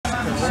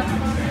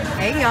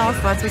Hey y'all,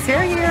 so it's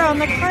Sarah here on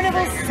the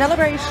Carnival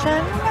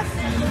celebration.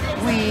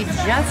 We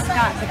just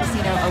got the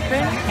casino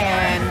open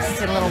and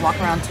did a little walk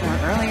around tour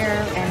earlier,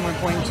 and we're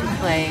going to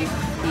play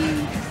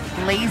the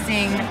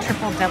blazing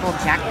triple double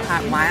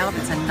jackpot wild.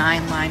 It's a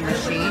 9-line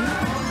machine.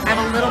 I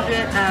have a little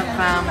bit of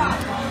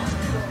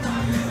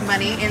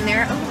money in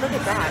there. Oh, look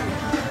at that.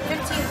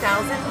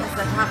 15,000 is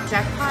the top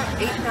jackpot.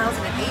 8,080,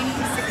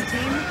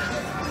 16.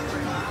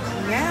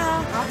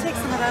 Yeah, I'll take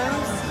some of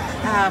those.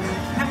 I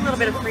have a little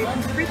bit of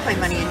free play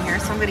money in here,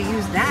 so I'm going to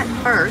use that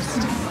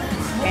first,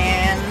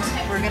 and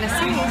we're going to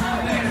see.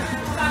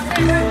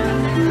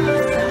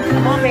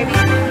 Come on, baby.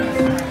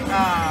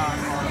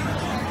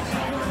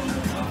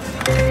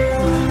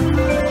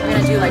 We're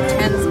going to do like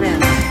 10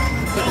 spins,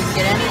 so we can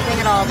get anything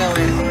at all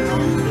going.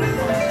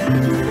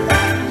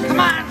 Come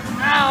on!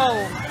 Ow!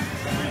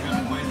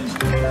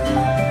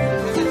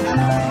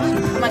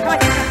 Come on, come on.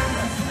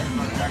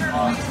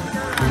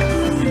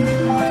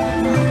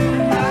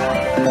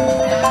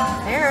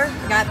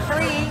 Got 3.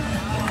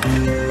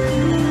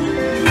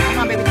 Come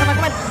on, baby. Come on,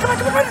 come on. Come on,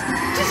 come on.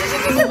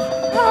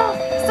 Oh,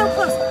 so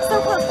close. So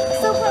close.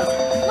 So close.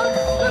 Look,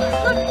 look,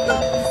 look,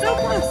 look. So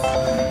close.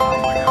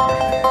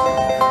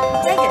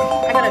 Dang it.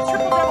 I got a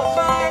triple double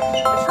 5,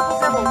 a triple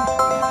double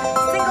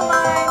single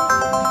line.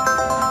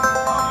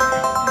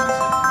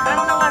 I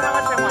don't know how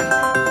much I won.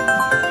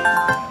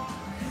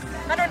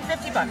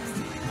 150 bucks.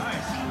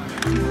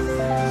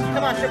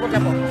 Come on, triple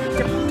double.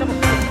 Triple double.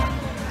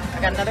 I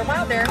got another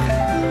wild there.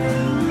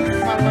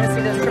 Come on, I want to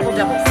see those triple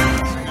doubles.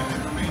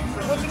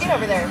 What'd you get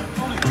over there?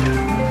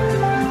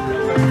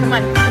 Come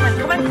on, come on,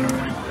 come on.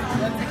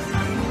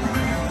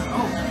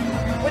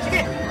 What'd you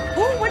get?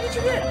 Ooh, what did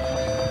you get? A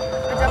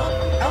double?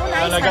 Oh,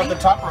 nice. And I got the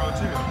top row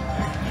too.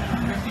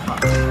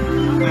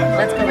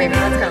 Let's go, baby.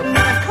 Let's go. Come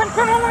on, come on,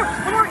 come on,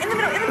 one more. In the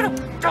middle, in the middle.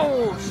 Oh,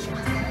 shit.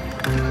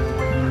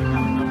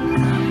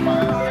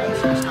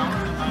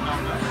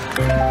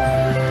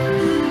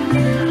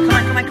 Come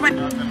on, come on, come on.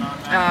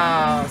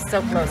 Oh, so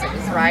close. It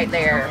was right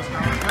there.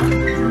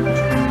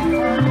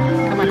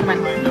 Come on, come on,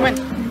 come on.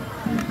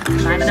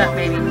 Line it up,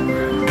 baby.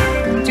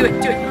 Do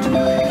it, do it.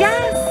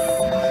 Yes!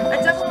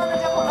 A double on the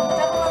double, on the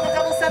double, on the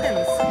double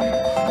 7's.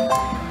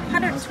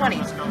 120.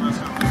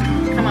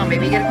 Come on,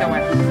 baby, get it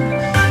going.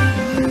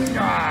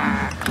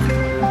 Ah.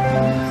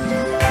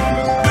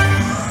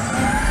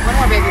 One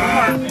more, baby, one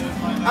more.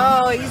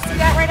 Oh, you see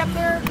that right up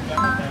there? Come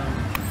on.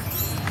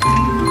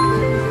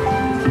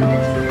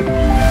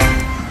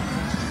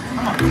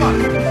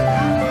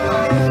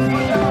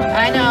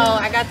 I know,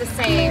 I got the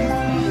same.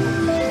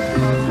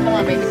 Come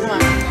on, baby, come on.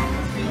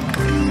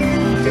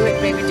 Do it,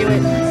 baby, do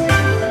it.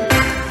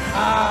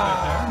 Oh.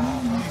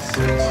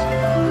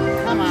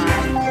 Come on.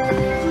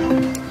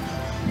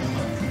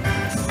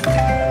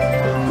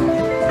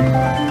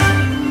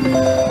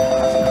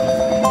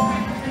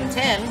 $10.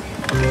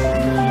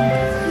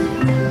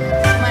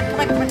 Come on, come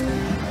on, come on.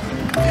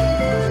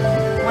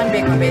 One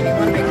big one, baby,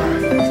 one big one.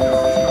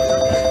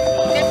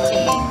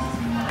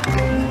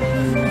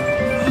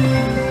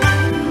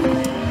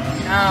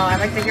 Oh, I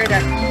like to hear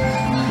that.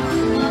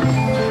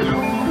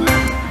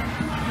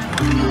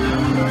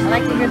 I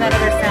like to hear that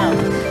other sound.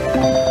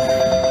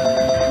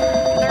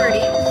 30.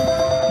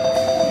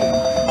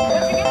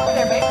 What'd you get over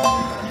there, babe?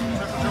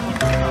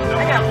 I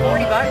got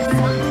 40 bucks.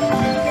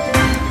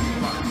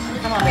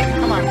 Come on, baby,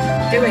 come on.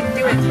 Do it,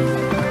 do it.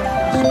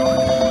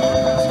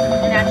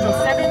 Natural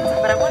 7's,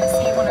 but I want to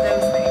see one of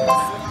those things.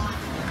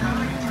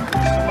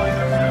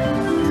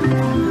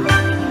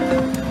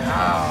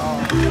 Oh.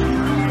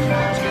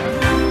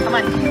 Come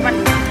on, come on.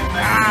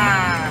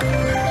 Ah.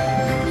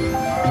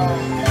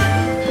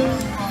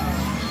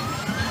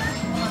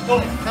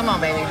 Come on,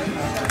 baby.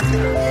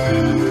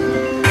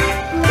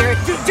 Here,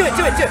 do it, do it,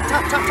 do it.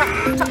 Top, top, top,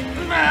 top.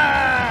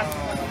 Ah.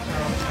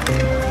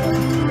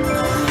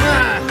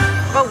 Ah.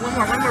 Oh, one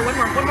more.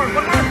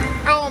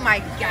 Oh my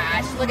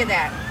gosh, look at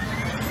that.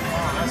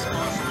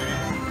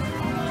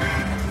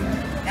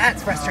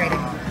 That's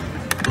frustrating.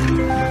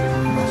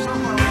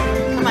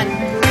 Come on.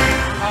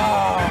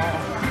 Oh.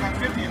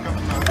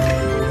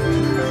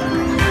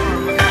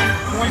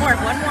 One more.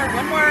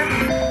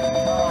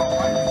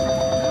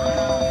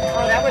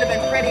 Oh, that would have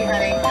been pretty,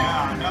 honey.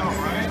 Yeah, I know,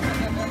 right?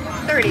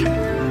 30.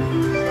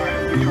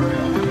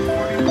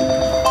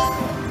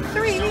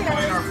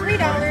 $3.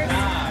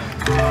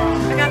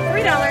 I got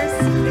 $3.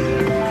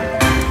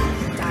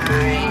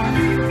 Die.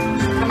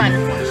 Come on.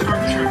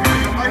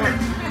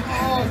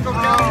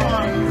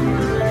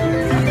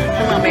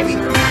 Come on, baby.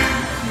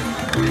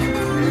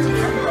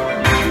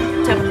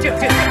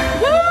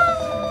 Woo!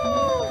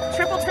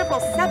 Triple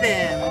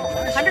 7.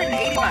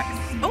 180 bucks.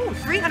 Oh,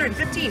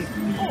 315.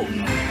 Oh.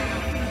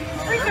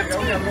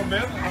 315.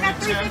 I got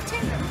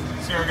 315.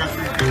 Sarah got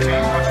 315.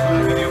 Watch for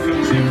the video for the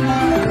same.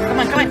 Come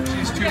on, come on.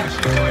 She's 2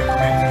 machines away from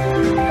me.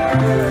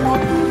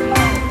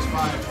 It's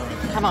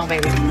 5. Come on,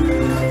 baby.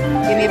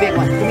 Give me a big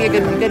one. Give me a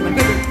good one. Good one.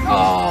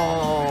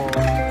 Oh.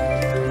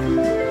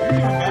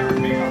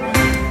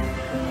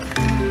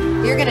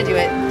 You're gonna do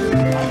it.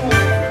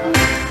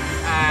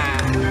 Ah.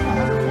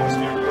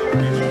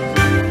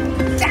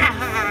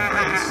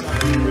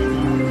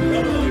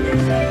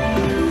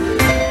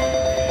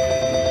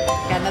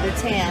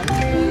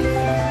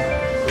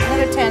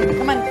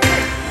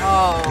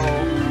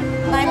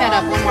 it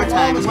up one more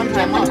time. One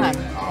time.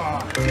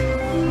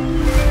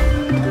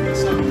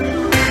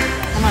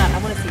 Come on, I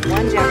want to see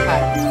one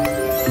jackpot.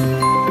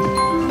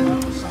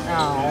 Oh.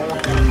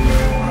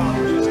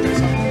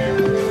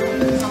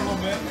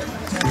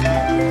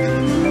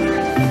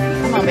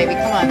 Come on, baby,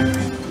 come on.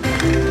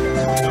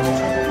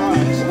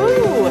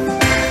 Woo!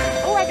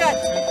 Oh, I got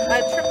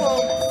a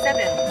triple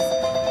 7's.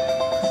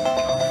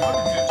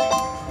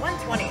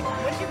 120.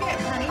 What did you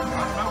get, honey? I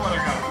don't know what I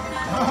got.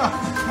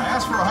 I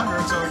asked for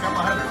 100, so I got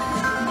my 100.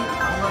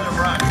 I'll let it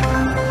run.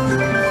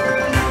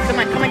 Come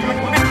on. Come on. Come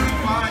on.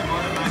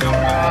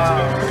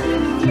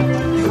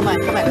 Do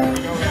it.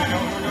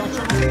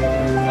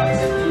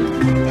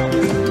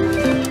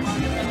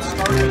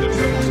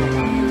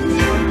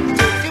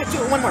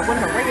 One more.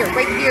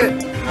 Right here.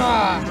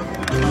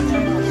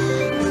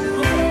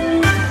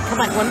 Come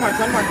on, one more.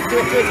 Do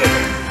it.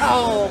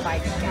 Oh my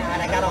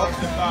God,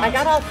 I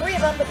got all three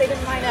of them, but they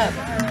didn't line up.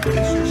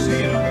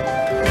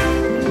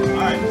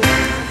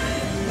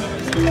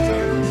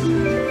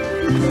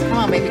 Come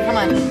on, baby, come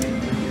on.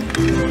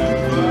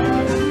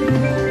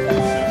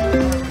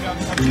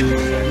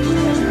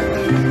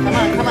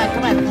 Come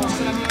on.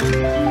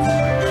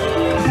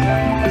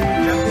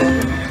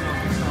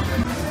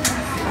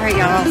 All right,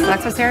 y'all, so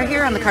that's what's Sarah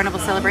here on the Carnival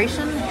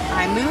celebration.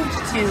 I moved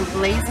to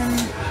Blazin'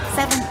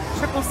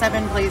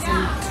 7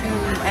 Blazin'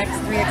 2X,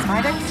 3X,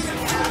 5X.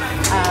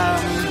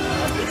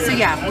 So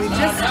yeah, we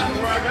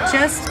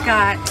just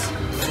got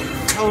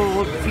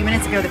a few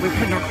minutes ago that we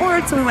couldn't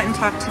record, so we went and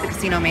talked to the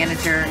casino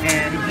manager,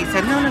 and he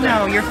said,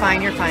 no, you're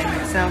fine.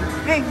 So,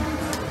 hey,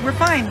 we're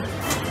fine.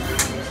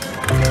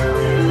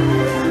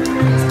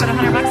 Let's put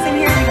 $100 in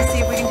here and see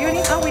if we can do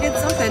anything. Oh, we did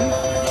something.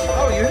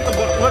 Oh, you hit the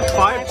what?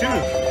 5-2.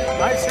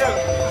 Nice hit.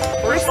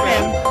 First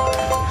spin.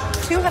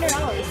 $200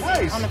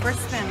 nice. On the first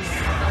spin.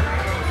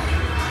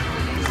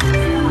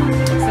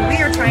 So we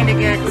are trying to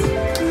get,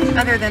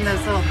 other than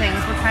those little things,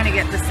 we're trying to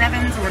get the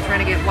 7's, and we're trying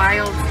to get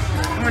wilds,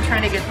 and we're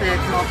trying to get the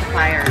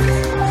multipliers.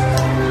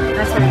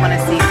 That's what we want to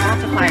see.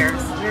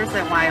 Multipliers. There's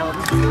that wild.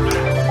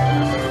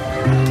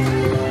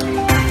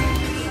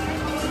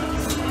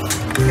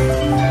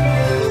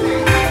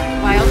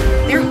 Wild.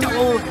 There.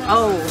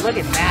 Oh, look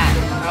at that.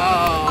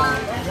 Oh.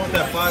 You want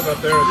that 5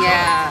 up there?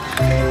 Yeah.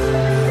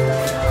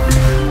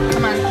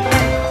 Come on.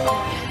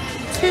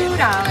 $2.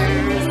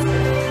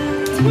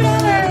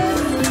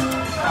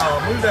 Oh,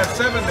 move that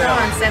 7 down. Come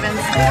on,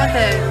 7's. We want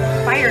the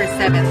fire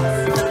 7's.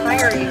 The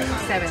fiery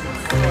 7's.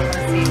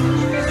 Let's see.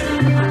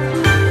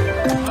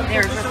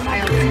 There's the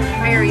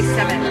fiery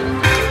 7.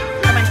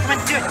 Come on.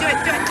 Do it.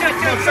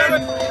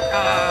 7.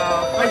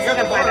 Oh, let's got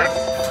the go $5. bar.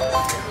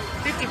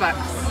 $50.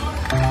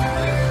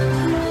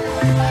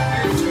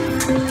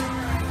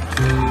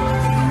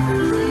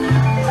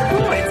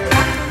 Ooh, it's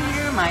hot in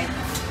here. My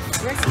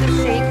wrist is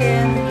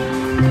shaking.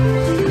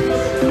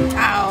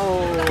 Ow.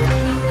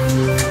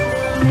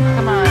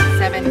 Come on,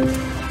 7.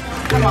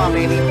 Come on,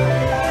 baby.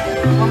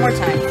 One more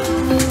time.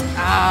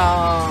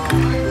 Oh.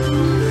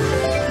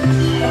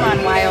 Come on,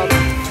 wild.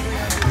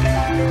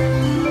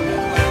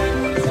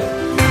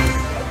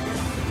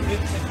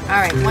 All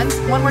right,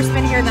 one more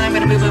spin here, then I'm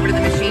going to move over to the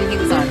machine he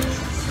was on.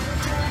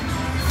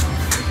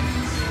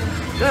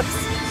 Oops.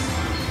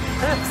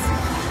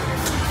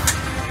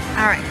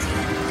 All right,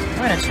 I'm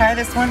going to try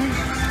this one.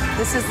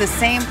 This is the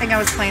same thing I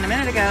was playing a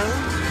minute ago.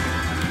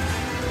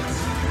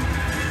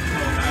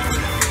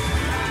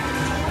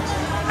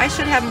 I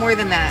should have more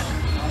than that.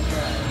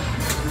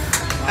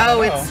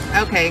 Oh, it's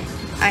okay.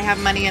 I have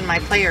money in my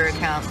player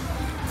account.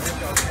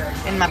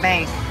 In my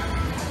bank.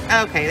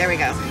 Okay, there we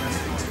go.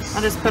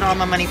 I'll just put all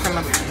my money from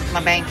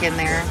my bank in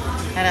there.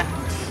 And a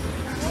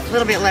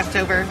little bit left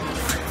over.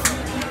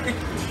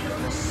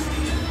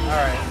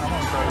 Alright, I'm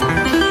gonna try.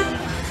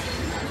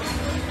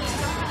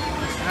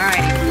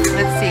 Alright,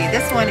 let's see.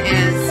 This one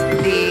is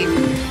the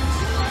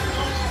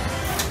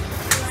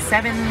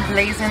 7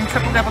 Blazin'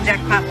 Triple Double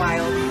Jackpot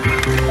Wild.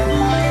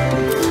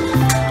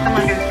 Come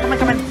on, dude.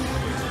 Come on.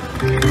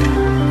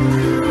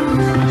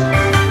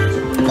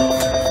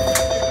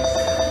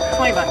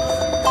 $20.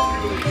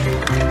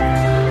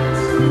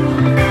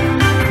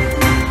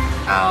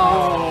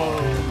 Oh,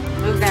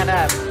 move that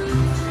up.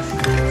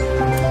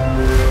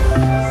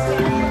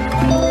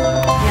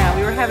 Yeah,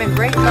 we were having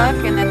great luck,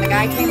 and then the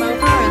guy came over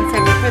and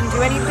said we couldn't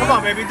do anything. Come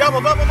on, baby.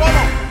 Double.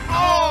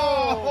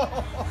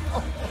 Oh!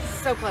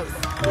 So close.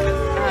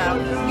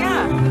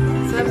 Yeah,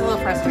 so that was a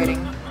little frustrating.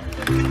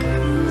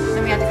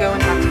 Then we had to go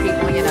and talk to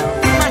people, you know.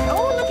 Come on.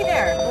 Oh, looky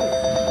there.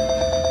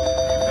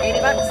 $80.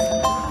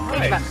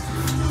 $80.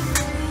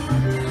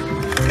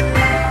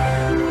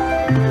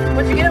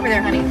 What'd you get over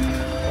there, honey?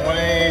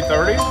 20,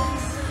 30?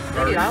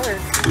 $30.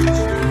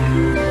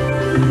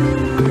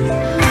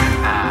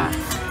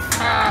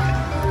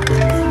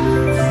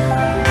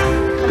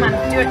 Come on,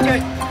 do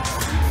it.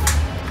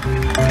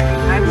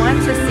 I want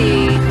to see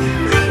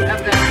 3 of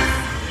those.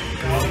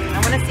 I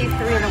want to see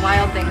 3 of the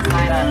wild things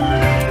line up.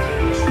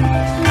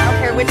 I don't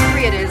care which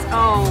 3 it is.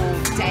 Oh,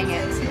 dang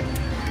it.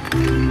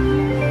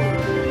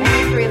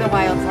 Any 3 of the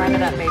wilds, line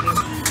it up, baby.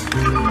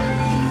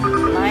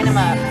 Line them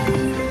up.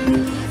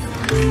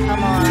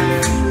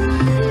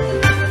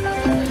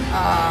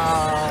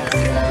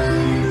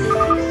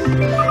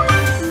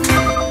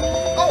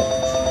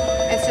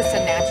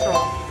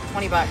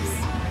 bucks.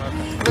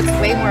 Okay. It looks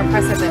way more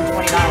impressive than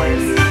 $20.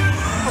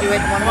 Do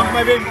it one Come more. on,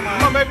 baby.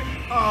 Come on, baby.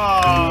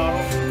 Oh.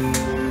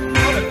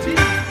 What a team.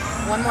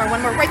 One more.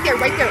 Right there.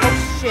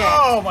 Oh, shit.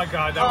 Oh, my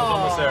God. That was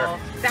almost there.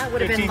 That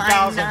would have been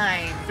line 15,000.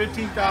 9.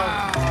 15,000.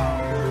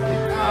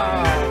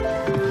 Oh.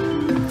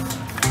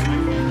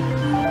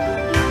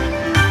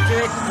 Do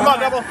it. Come on,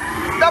 double.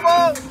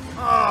 Double.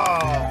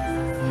 Oh.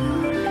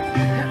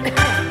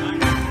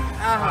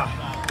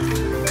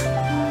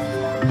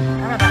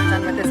 I'm about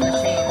done with this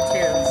machine,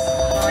 too.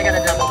 Well, I got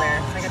a double there.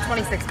 I got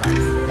 26 bucks.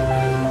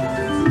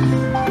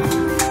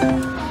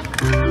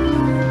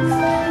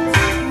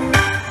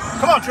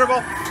 Come on,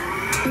 triple.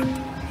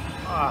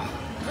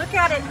 Look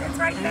at it. It's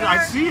right there. I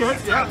see it.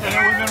 Yeah, and it would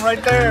have been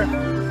right there.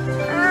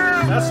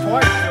 That's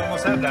twice. You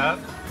almost had that.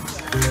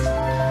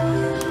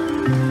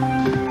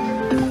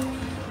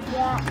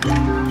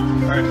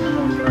 All right, come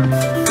on, crap.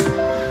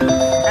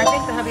 I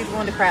think the hubby's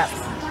going to craps.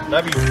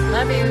 Love you.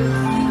 Love you.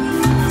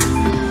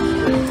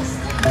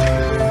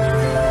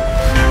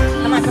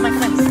 Come on. Do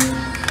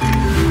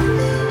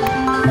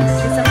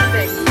something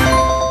big.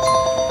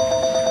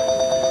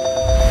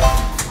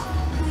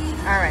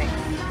 Alright.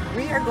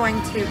 We are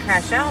going to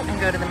cash out and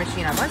go to the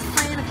machine I was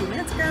playing a few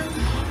minutes ago.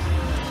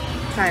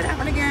 Try that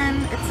one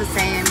again. It's the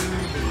same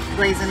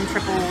blazing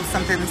triple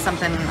something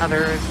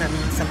other than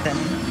something.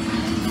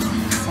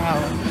 So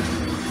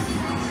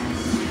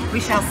we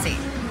shall see.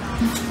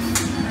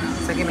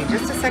 So give me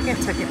just a second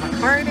to get my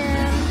card in,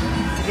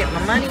 to get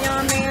my money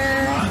on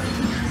there.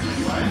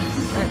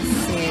 Let's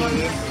see.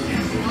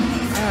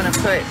 I want to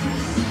put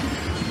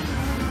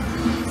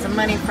some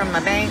money from my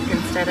bank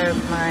instead of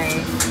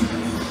my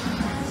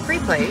free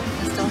play.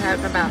 I still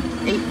have about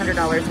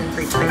 $800 in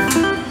free play.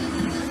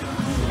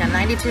 We got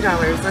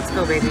 $92. Let's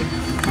go, baby.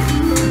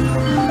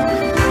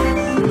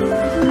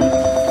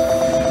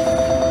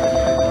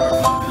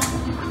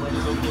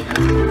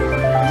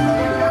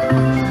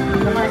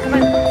 Come on.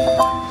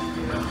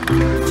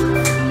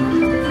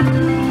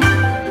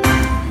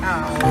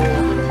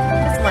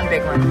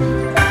 Big one. Just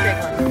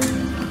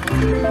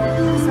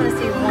want to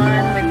see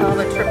one with all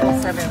the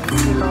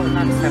 7's. Well,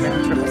 not 7,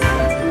 7's.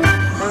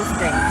 Those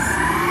things.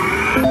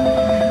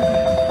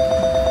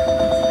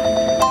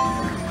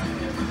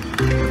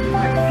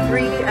 Like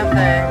 3 of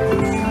the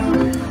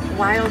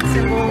wild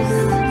symbols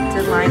to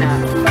line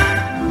up. I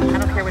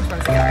don't care which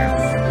ones they are.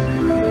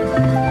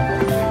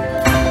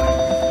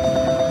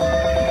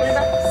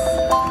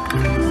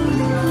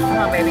 Come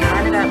on, baby.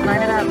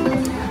 Line it up.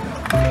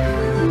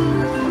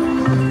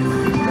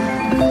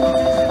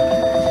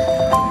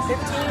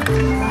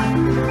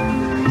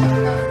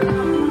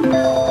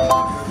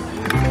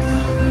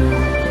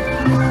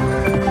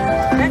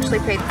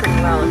 Paid pretty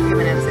well a few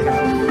minutes ago.